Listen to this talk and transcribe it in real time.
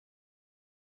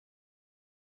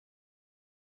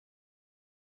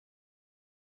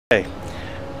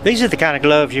These are the kind of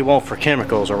gloves you want for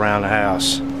chemicals around the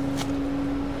house.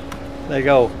 They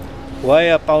go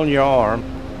way up on your arm.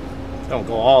 Don't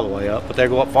go all the way up, but they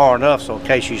go up far enough so in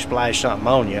case you splash something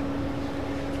on you,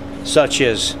 such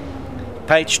as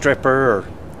paint stripper or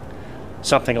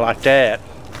something like that,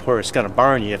 where it's going to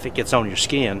burn you if it gets on your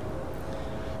skin.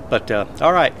 But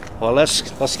all right, well let's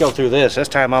go through this. This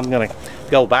time I'm going to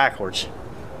go backwards.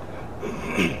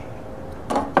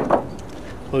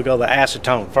 We'll go the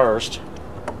acetone first.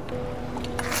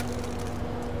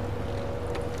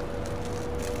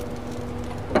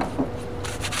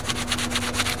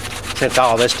 Since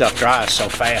all this stuff dries so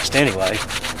fast anyway,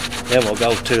 then we'll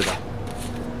go to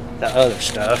the other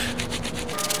stuff.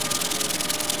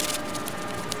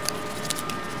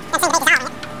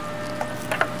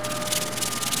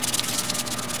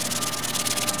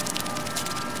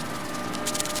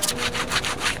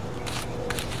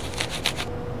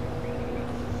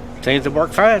 Seems to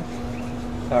work fine.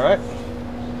 All right.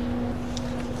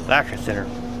 Lacquer thinner.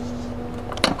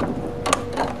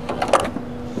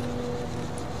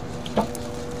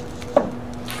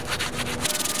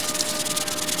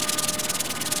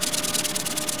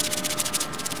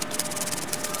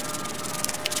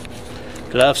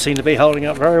 Gloves seem to be holding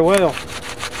up very well.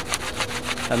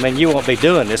 I mean, you won't be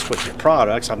doing this with your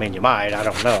products. I mean, you might, I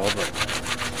don't know, but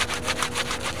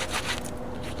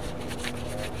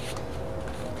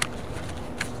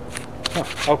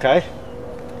oh, okay.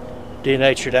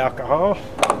 Denatured alcohol.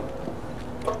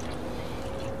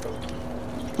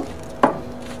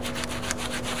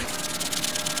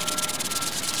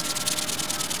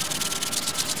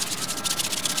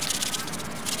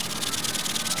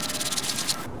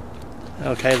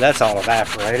 Okay, that's all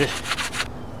evaporated.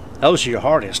 Those are your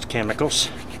hardest chemicals.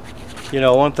 You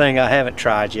know, one thing I haven't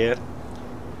tried yet,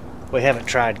 we haven't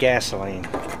tried gasoline.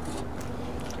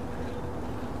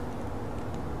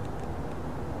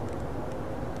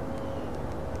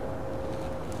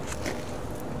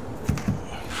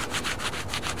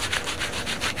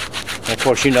 And of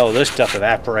course, you know this stuff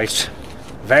evaporates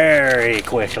very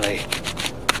quickly.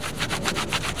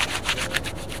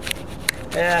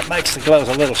 Yeah, it makes the gloves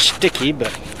a little sticky,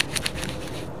 but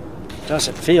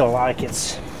doesn't feel like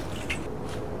it's...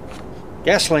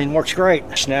 Gasoline works great.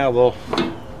 So now we'll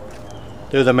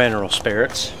do the mineral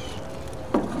spirits.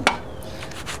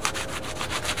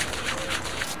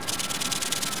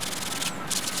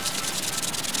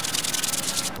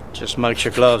 Just makes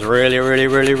your gloves really, really,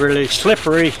 really, really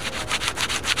slippery.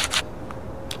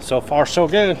 So far, so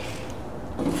good.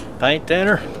 Paint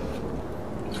thinner.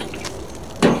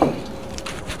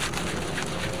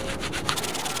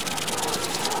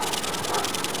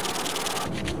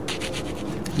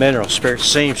 Mineral spirit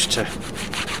seems to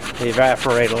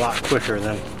evaporate a lot quicker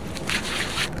than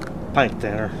paint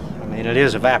thinner. I mean, it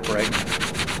is evaporating.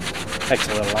 Takes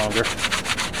a little longer.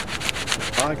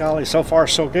 By golly, so far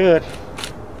so good.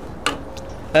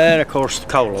 And of course the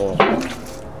coal oil.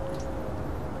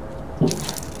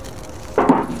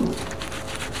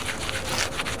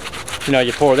 You know,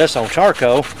 you pour this on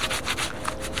charcoal,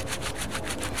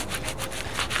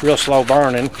 real slow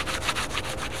burning.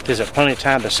 Gives it plenty of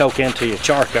time to soak into your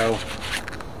charcoal.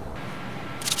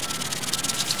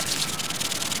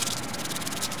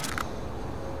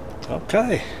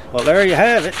 Okay, well there you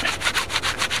have it.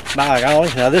 By golly,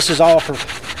 now this is all for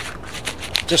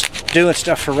just doing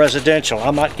stuff for residential.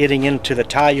 I'm not getting into the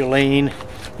toluene.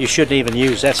 You shouldn't even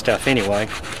use that stuff anyway.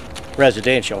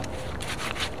 Residential.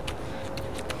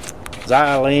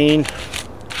 Xylene,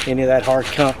 any of that hard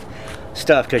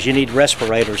stuff, because you need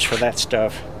respirators for that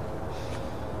stuff.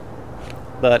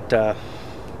 But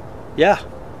yeah,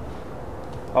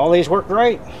 all these work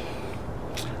great.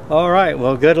 All right,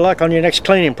 well, good luck on your next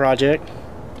cleaning project.